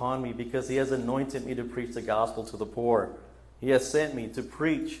Lord is upon me because He has anointed me to preach the gospel to the poor. He has sent me to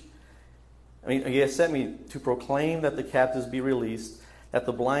He has sent me to proclaim that the captives be released, that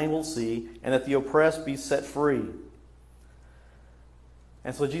the blind will see, and that the oppressed be set free."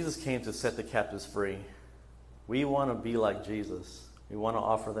 And so Jesus came to set the captives free. We want to be like Jesus. We want to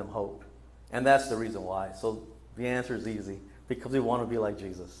offer them hope. And that's the reason why. So the answer is easy. Because we want to be like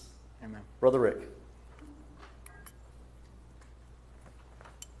Jesus. Amen. Brother Rick.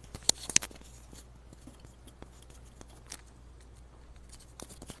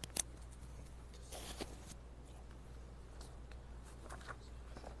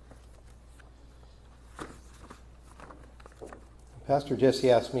 Pastor Jesse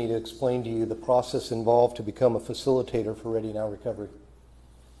asked me to explain to you the process involved to become a facilitator for Ready Now Recovery.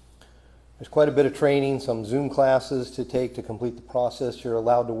 There's quite a bit of training, some Zoom classes to take to complete the process. You're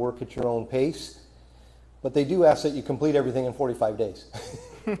allowed to work at your own pace, but they do ask that you complete everything in 45 days.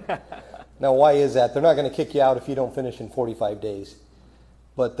 Now, why is that? They're not going to kick you out if you don't finish in 45 days,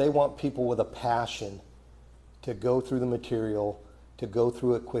 but they want people with a passion to go through the material, to go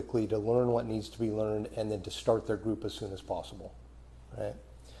through it quickly, to learn what needs to be learned, and then to start their group as soon as possible. Right?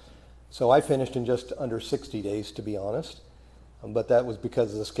 So I finished in just under 60 days, to be honest, but that was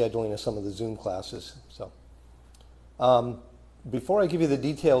because of the scheduling of some of the Zoom classes. So, before I give you the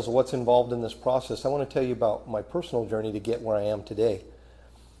details of what's involved in this process, I want to tell you about my personal journey to get where I am today.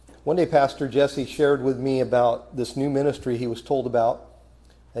 One day, Pastor Jesse shared with me about this new ministry he was told about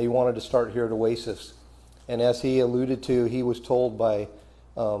that he wanted to start here at Oasis. And as he alluded to, he was told by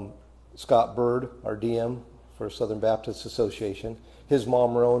Scott Bird, our DM for Southern Baptist Association. His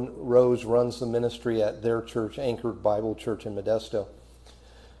mom, Rose, runs the ministry at their church, Anchored Bible Church in Modesto.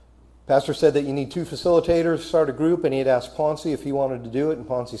 Pastor said that you need 2 facilitators to start a group, and he had asked Ponce if he wanted to do it, and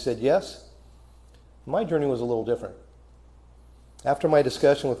Ponce said yes. My journey was a little different. After my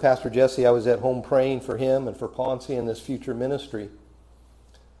discussion with Pastor Jesse, I was at home praying for him and for Ponce and this future ministry.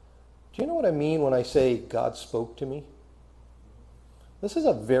 Do you know what I mean when I say God spoke to me? This is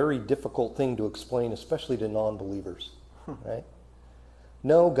a very difficult thing to explain, especially to non-believers, right?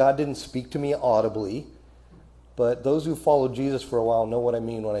 No, God didn't speak to me audibly, but those who followed Jesus for a while know what I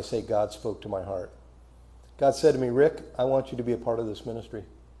mean when I say God spoke to my heart. God said to me, "Rick, I want you to be a part of this ministry.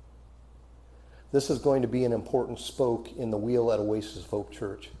 This is going to be an important spoke in the wheel at Oasis Folk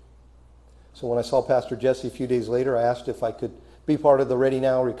Church." So when I saw Pastor Jesse a few days later, I asked if I could be part of the Ready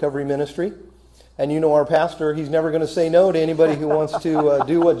Now Recovery Ministry. And you know our pastor, he's never going to say no to anybody who wants to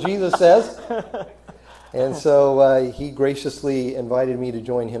do what Jesus says. And so he graciously invited me to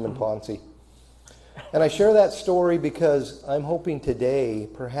join him and Ponce. And I share that story because I'm hoping today,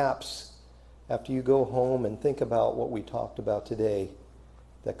 perhaps after you go home and think about what we talked about today,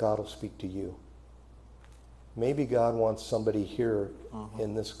 that God will speak to you. Maybe God wants somebody here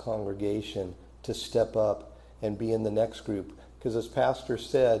in this congregation to step up and be in the next group. Because as Pastor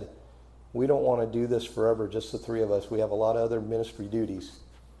said, we don't want to do this forever, just the 3 of us. We have a lot of other ministry duties.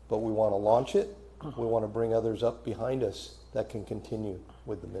 But we want to launch it. We want to bring others up behind us that can continue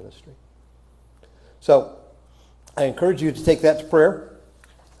with the ministry. So, I encourage you to take that to prayer.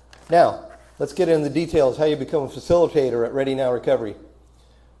 Now, let's get into the details how you become a facilitator at Ready Now Recovery.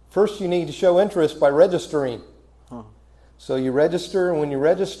 First, you need to show interest by registering. So you register, and when you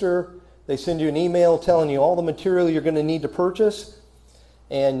register, they send you an email telling you all the material you're going to need to purchase,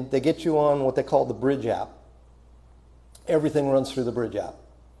 and they get you on what they call the Bridge app. Everything runs through the Bridge app.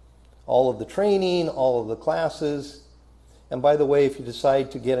 All of the training, all of the classes. And by the way, if you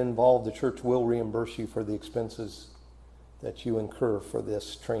decide to get involved, the church will reimburse you for the expenses that you incur for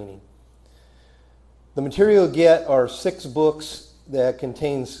this training. The material you get are 6 books that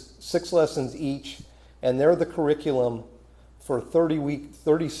contains 6 lessons each, and they're the curriculum for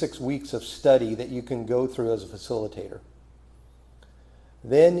 36 weeks of study that you can go through as a facilitator.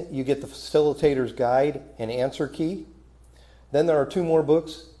 Then you get the facilitator's guide and answer key. Then there are 2 more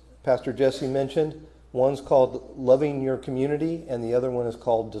books Pastor Jesse mentioned. One's called Loving Your Community, and the other one is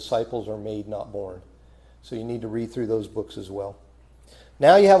called Disciples Are Made, Not Born. So you need to read through those books as well.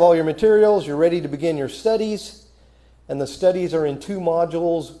 Now you have all your materials, you're ready to begin your studies, and the studies are in 2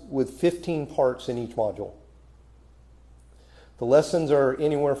 modules with 15 parts in each module. The lessons are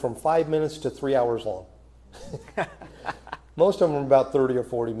anywhere from 5 minutes to 3 hours long. Most of them are about 30 or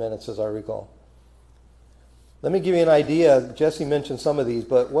 40 minutes, as I recall. Let me give you an idea. Jesse mentioned some of these,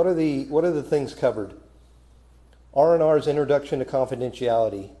 but what are the things covered? R&R's Introduction to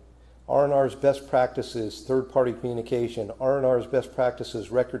Confidentiality, R&R's Best Practices, Third-Party Communication, R&R's Best Practices,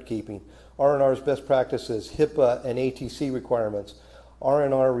 Record Keeping, R&R's Best Practices, HIPAA and ATC requirements,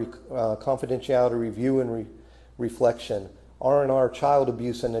 R&R Confidentiality Review and Reflection, R&R Child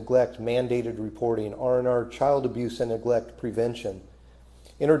Abuse and Neglect Mandated Reporting, R&R Child Abuse and Neglect Prevention,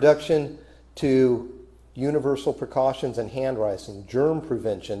 Introduction to Universal Precautions and Hand Washing, Germ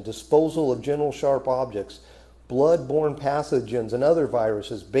Prevention, Disposal of General Sharp Objects, Blood-borne pathogens and other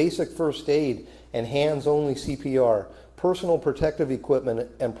viruses, Basic First Aid and Hands-only CPR, Personal Protective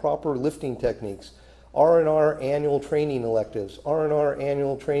Equipment and Proper Lifting Techniques, R&R Annual Training Electives, R&R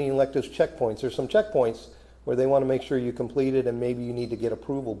Annual Training Electives Checkpoints. There's some checkpoints where they want to make sure you complete it, and maybe you need to get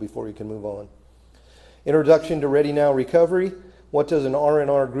approval before you can move on. Introduction to Ready Now Recovery. What does an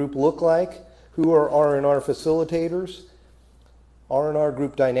R&R group look like? Who are R&R facilitators? R&R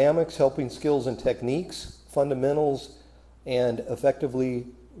group dynamics, helping skills and techniques, fundamentals and effectively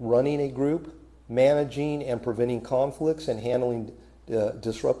running a group, managing and preventing conflicts and handling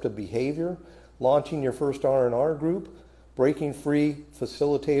disruptive behavior, launching your first R&R group, breaking free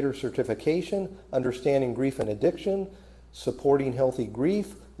facilitator certification, understanding grief and addiction, supporting healthy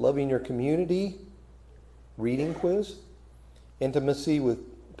grief, loving your community, reading quiz, intimacy with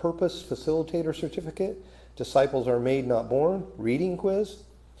purpose facilitator certificate, Disciples Are Made, Not Born, reading quiz,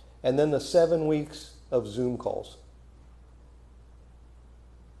 and then the 7 weeks of Zoom calls.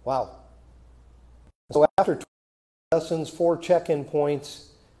 Wow. So after 20 lessons, 4 check-in points,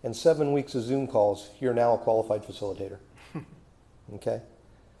 and 7 weeks of Zoom calls, you're now a qualified facilitator. Okay?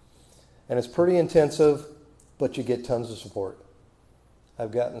 And it's pretty intensive, but you get tons of support.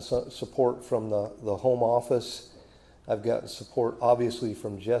 I've gotten support from the home office. I've gotten support, obviously,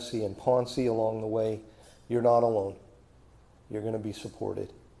 from Jesse and Ponce along the way. You're not alone. You're going to be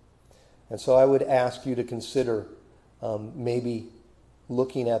supported. And so I would ask you to consider maybe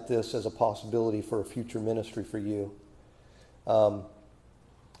looking at this as a possibility for a future ministry for you.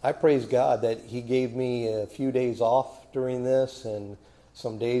 I praise God that He gave me a few days off during this and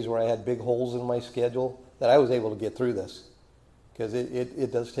some days where I had big holes in my schedule that I was able to get through this, because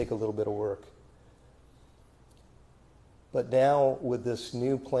it does take a little bit of work. But now with this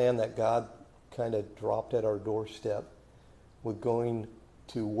new plan that God kind of dropped at our doorstep, with going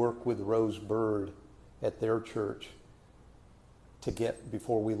to work with Rose Bird at their church to get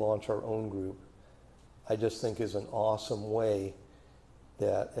before we launch our own group, I just think is an awesome way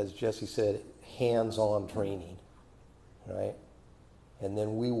that, as Jesse said, hands-on training, right? And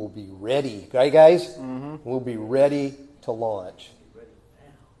then we will be ready, right, guys? Mm-hmm. We'll be ready to launch.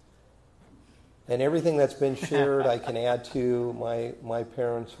 And everything that's been shared, I can add to. My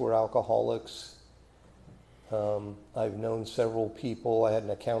parents were alcoholics. I've known several people. I had an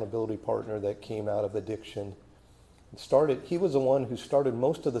accountability partner that came out of addiction. He was the one who started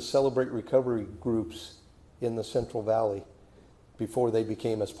most of the Celebrate Recovery groups in the Central Valley before they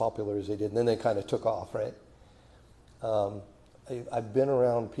became as popular as they did. And then they kind of took off, right? I've been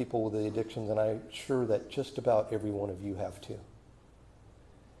around people with the addictions, and I'm sure that just about every one of you have too.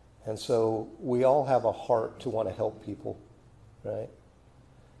 And so we all have a heart to want to help people, right?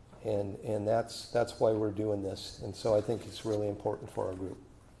 And that's why we're doing this. And so I think it's really important for our group.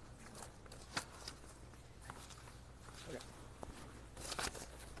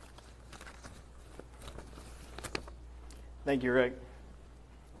 Thank you, Rick.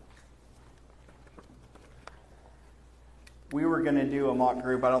 We were going to do a mock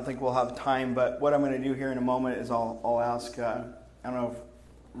group. I don't think we'll have time, but what I'm going to do here in a moment is I'll ask, I don't know if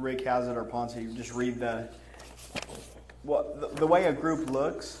Rick has it or Ponce, just read the way a group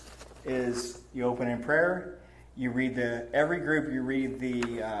looks is you open in prayer, you read every group, you read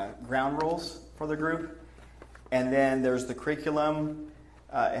the ground rules for the group, and then there's the curriculum.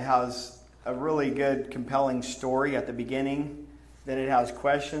 It has a really good, compelling story at the beginning. Then it has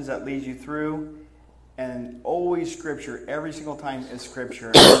questions that leads you through. And always Scripture. Every single time is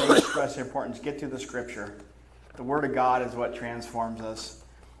Scripture. And they stress the importance. Get to the Scripture. The Word of God is what transforms us.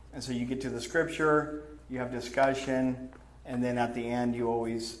 And so you get to the Scripture, you have discussion, and then at the end you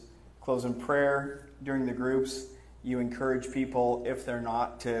always close in prayer during the groups. You encourage people, if they're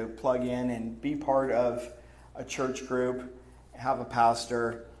not, to plug in and be part of a church group, have a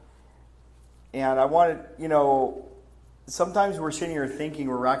pastor. And I wanted, sometimes we're sitting here thinking,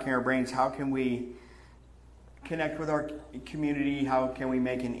 we're racking our brains, how can we connect with our community? How can we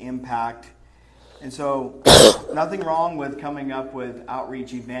make an impact? And so nothing wrong with coming up with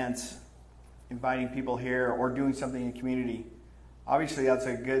outreach events, inviting people here, or doing something in the community. Obviously, that's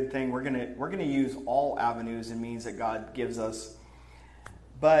a good thing. We're gonna use all avenues and means that God gives us.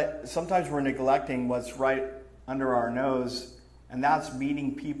 But sometimes we're neglecting what's right under our nose, and that's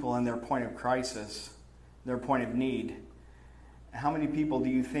meeting people in their point of crisis, their point of need. How many people do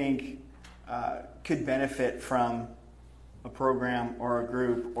you think could benefit from a program or a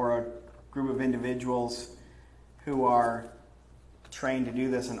group of individuals who are trained to do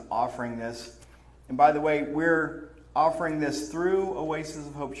this and offering this? And by the way, we're offering this through Oasis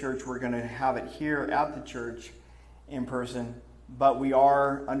of Hope Church. We're going to have it here at the church in person, but we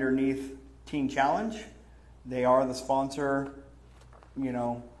are underneath Teen Challenge. They are the sponsor,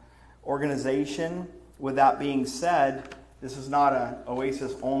 organization. With that being said, this is not an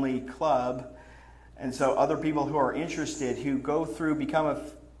Oasis only club. And so other people who are interested, who go through, become a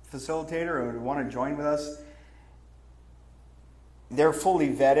facilitator or want to join with us, they're fully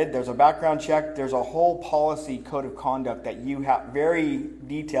vetted. There's a background check. There's a whole policy code of conduct that you have, very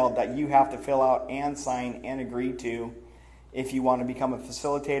detailed, that you have to fill out and sign and agree to if you want to become a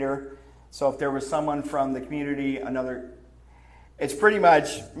facilitator. So if there was someone from the community, it's pretty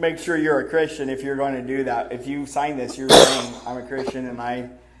much make sure you're a Christian if you're going to do that. If you sign this, you're saying, I'm a Christian and I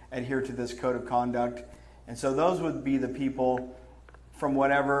adhere to this code of conduct. And so those would be the people from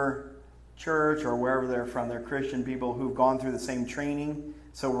whatever church or wherever they're from. They're Christian people who've gone through the same training.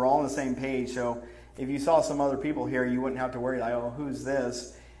 So we're all on the same page. So if you saw some other people here, you wouldn't have to worry, like, oh, who's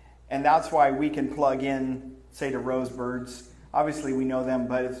this? And that's why we can plug in, say, to Rosebirds. Obviously, we know them,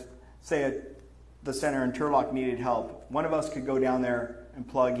 but if, say, the center in Turlock needed help, one of us could go down there and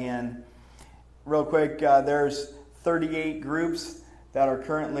plug in. Real quick, there's 38 groups that are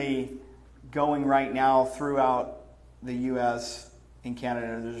currently going right now throughout the U.S. and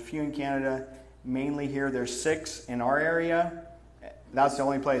Canada. There's a few in Canada, mainly here. There's 6 in our area. That's the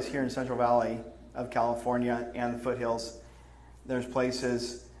only place here in Central Valley of California and the foothills. There's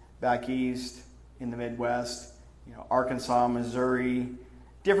places back east in the Midwest, Arkansas, Missouri,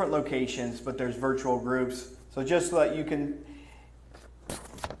 different locations, but there's virtual groups. So just so that you can,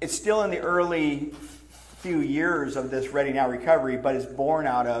 it's still in the early few years of this Ready Now recovery, but it's born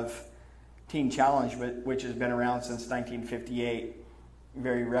out of Teen Challenge, which has been around since 1958.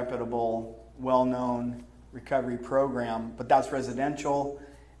 Very reputable, well-known recovery program, but that's residential,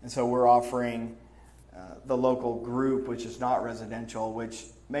 and so we're offering the local group, which is not residential, which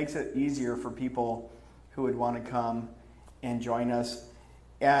makes it easier for people who would want to come and join us.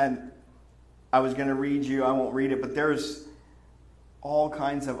 And I was going to read you, I won't read it, but there's all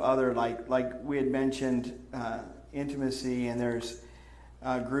kinds of other, like we had mentioned, intimacy, and there's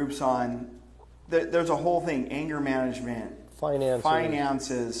groups on, there's a whole thing, anger management,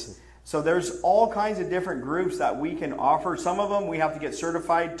 finances. So there's all kinds of different groups that we can offer. Some of them we have to get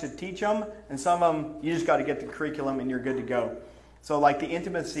certified to teach them, and some of them you just got to get the curriculum and you're good to go. So like the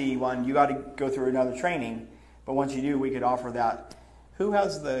intimacy one, you got to go through another training, but once you do, we could offer that. Who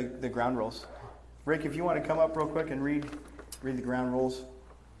has the ground rules? Rick, if you want to come up real quick and read the ground rules.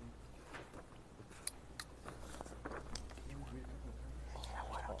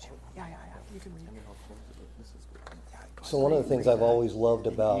 So one of the things I've always loved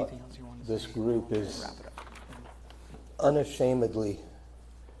about this group is unashamedly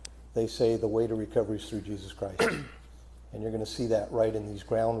they say the way to recovery is through Jesus Christ. And you're going to see that right in these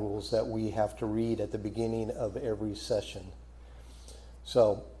ground rules that we have to read at the beginning of every session.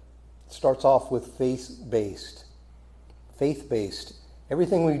 So it starts off with faith-based. Faith-based.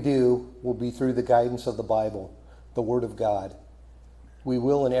 Everything we do will be through the guidance of the Bible, the Word of God. We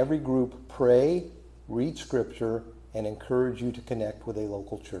will in every group pray, read Scripture, and encourage you to connect with a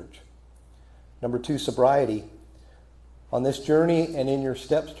local church. Number 2, sobriety. On this journey and in your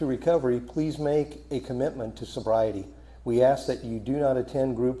steps to recovery, please make a commitment to sobriety. We ask that you do not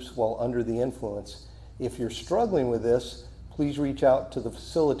attend groups while under the influence. If you're struggling with this, please reach out to the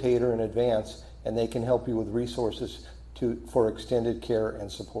facilitator in advance, and they can help you with resources for extended care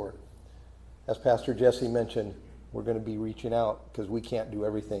and support. As Pastor Jesse mentioned, we're going to be reaching out because we can't do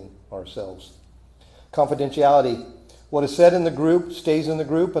everything ourselves. Confidentiality. What is said in the group stays in the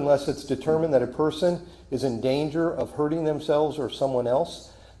group unless it's determined that a person is in danger of hurting themselves or someone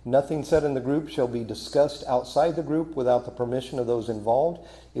else. Nothing said in the group shall be discussed outside the group without the permission of those involved.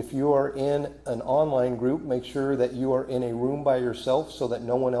 If you are in an online group, make sure that you are in a room by yourself so that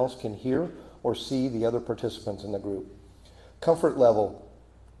no one else can hear or see the other participants in the group. Comfort level.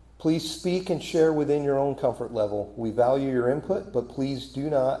 Please speak and share within your own comfort level. We value your input, but please do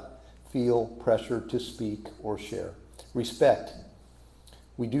not feel pressured to speak or share. Respect.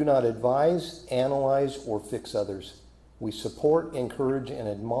 We do not advise, analyze, or fix others. We support, encourage, and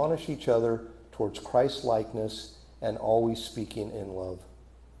admonish each other towards Christ-likeness and always speaking in love.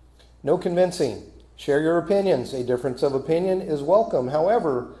 No convincing. Share your opinions. A difference of opinion is welcome.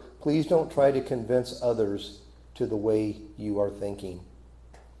 However, please don't try to convince others to the way you are thinking.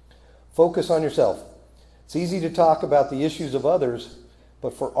 Focus on yourself. It's easy to talk about the issues of others,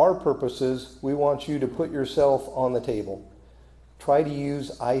 but for our purposes, we want you to put yourself on the table. Try to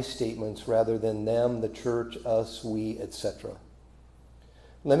use I statements rather than them, the church, us, we, etc.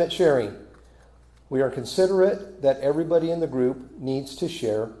 Limit sharing. We are considerate that everybody in the group needs to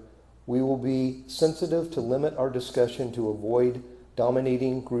share. We will be sensitive to limit our discussion to avoid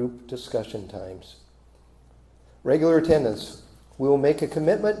dominating group discussion times. Regular attendance. We will make a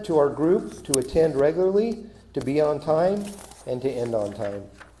commitment to our group to attend regularly, to be on time, and to end on time.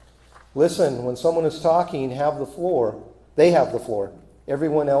 Listen, when someone is talking, have the floor. They have the floor.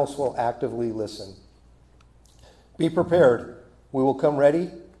 Everyone else will actively listen. Be prepared. We will come ready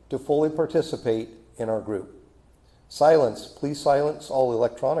to fully participate in our group. Silence. Please silence all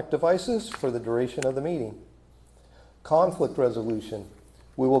electronic devices for the duration of the meeting. Conflict resolution.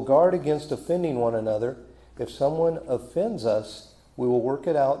 We will guard against offending one another. If someone offends us, we will work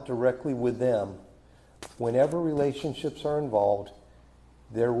it out directly with them. Whenever relationships are involved,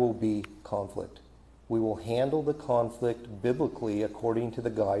 there will be conflict. We will handle the conflict biblically according to the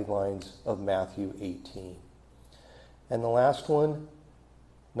guidelines of Matthew 18. And the last one,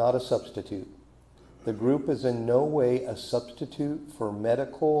 not a substitute. The group is in no way a substitute for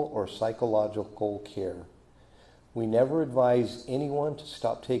medical or psychological care. We never advise anyone to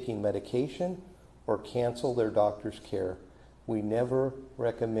stop taking medication or cancel their doctor's care. We never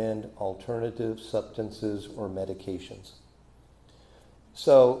recommend alternative substances or medications.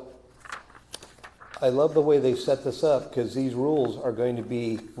 So, I love the way they set this up because these rules are going to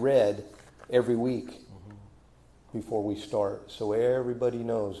be read every week before we start. So everybody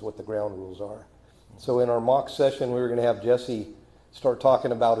knows what the ground rules are. So in our mock session, we were going to have Jesse start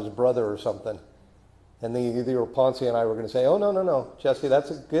talking about his brother or something. And then either Ponce and I were going to say, oh, no, Jesse, that's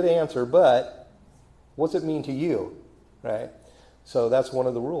a good answer, but what's it mean to you, right? So that's one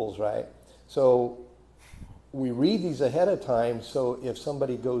of the rules, right? So we read these ahead of time, so if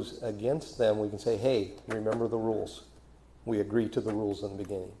somebody goes against them, we can say, hey, remember the rules. We agree to the rules in the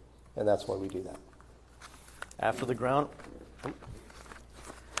beginning, and that's why we do that. After the ground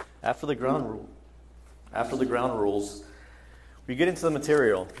rules, we get into the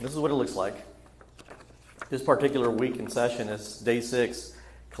material. This is what it looks like. This particular week in session is day 6,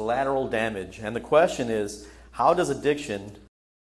 collateral damage. And the question is, how does addiction